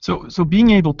So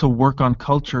being able to work on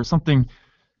culture, something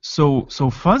so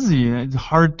fuzzy, it's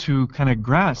hard to kind of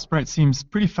grasp, right? Seems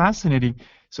pretty fascinating.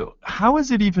 So how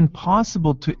is it even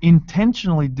possible to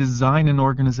intentionally design an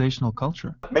organizational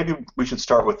culture? Maybe we should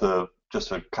start with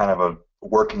just a kind of a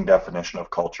working definition of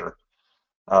culture.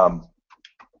 Um,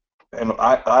 and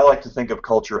I like to think of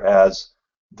culture as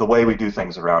the way we do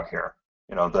things around here.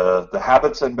 You know, the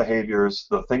habits and behaviors,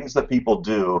 the things that people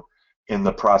do in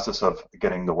the process of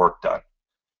getting the work done.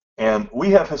 And we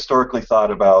have historically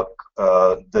thought about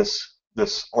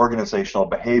this organizational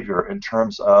behavior in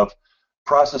terms of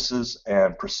processes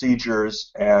and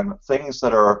procedures and things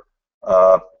that are,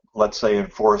 uh, let's say,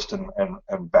 enforced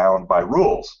and bound by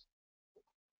rules.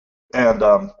 And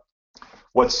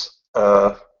what's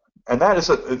and that is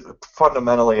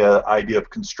fundamentally an idea of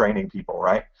constraining people,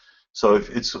 right? So if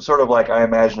it's sort of like I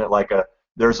imagine it like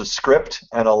there's a script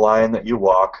and a line that you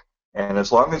walk, and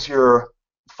as long as you're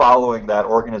following that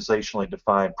organizationally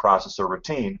defined process or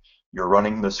routine, you're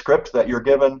running the script that you're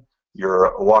given,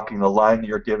 you're walking the line that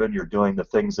you're given, you're doing the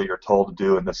things that you're told to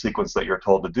do in the sequence that you're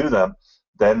told to do them,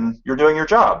 then you're doing your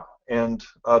job. And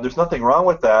there's nothing wrong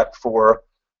with that for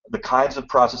the kinds of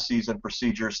processes and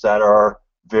procedures that are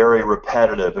very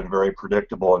repetitive and very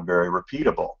predictable and very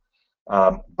repeatable.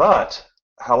 But,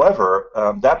 however,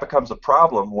 that becomes a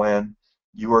problem when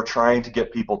you are trying to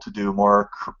get people to do more,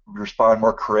 respond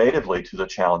more creatively to the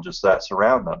challenges that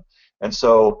surround them. And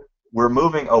so we're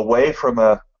moving away from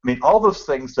I mean, all those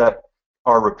things that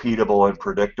are repeatable and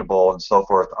predictable and so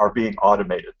forth are being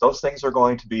automated. Those things are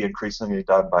going to be increasingly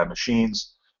done by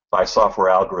machines, by software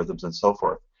algorithms, and so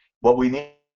forth. What we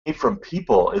need from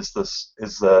people is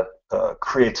the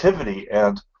creativity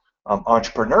and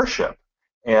entrepreneurship.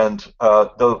 And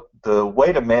the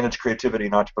way to manage creativity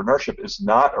and entrepreneurship is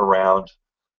not around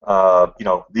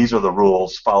these are the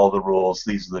rules, follow the rules,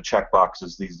 these are the check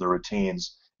boxes, these are the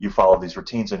routines, you follow these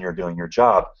routines and you're doing your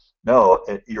job. No,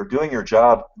 you're doing your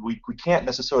job. We can't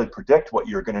necessarily predict what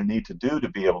you're going to need to do to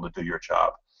be able to do your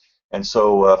job. And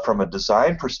so from a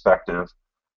design perspective,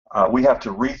 we have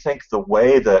to rethink the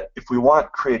way that if we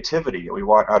want creativity, we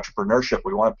want entrepreneurship,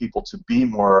 we want people to be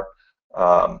more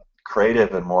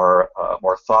creative and more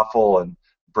thoughtful and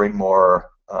bring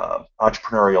more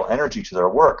entrepreneurial energy to their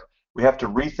work, we have to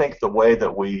rethink the way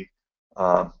that we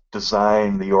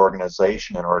design the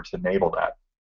organization in order to enable that.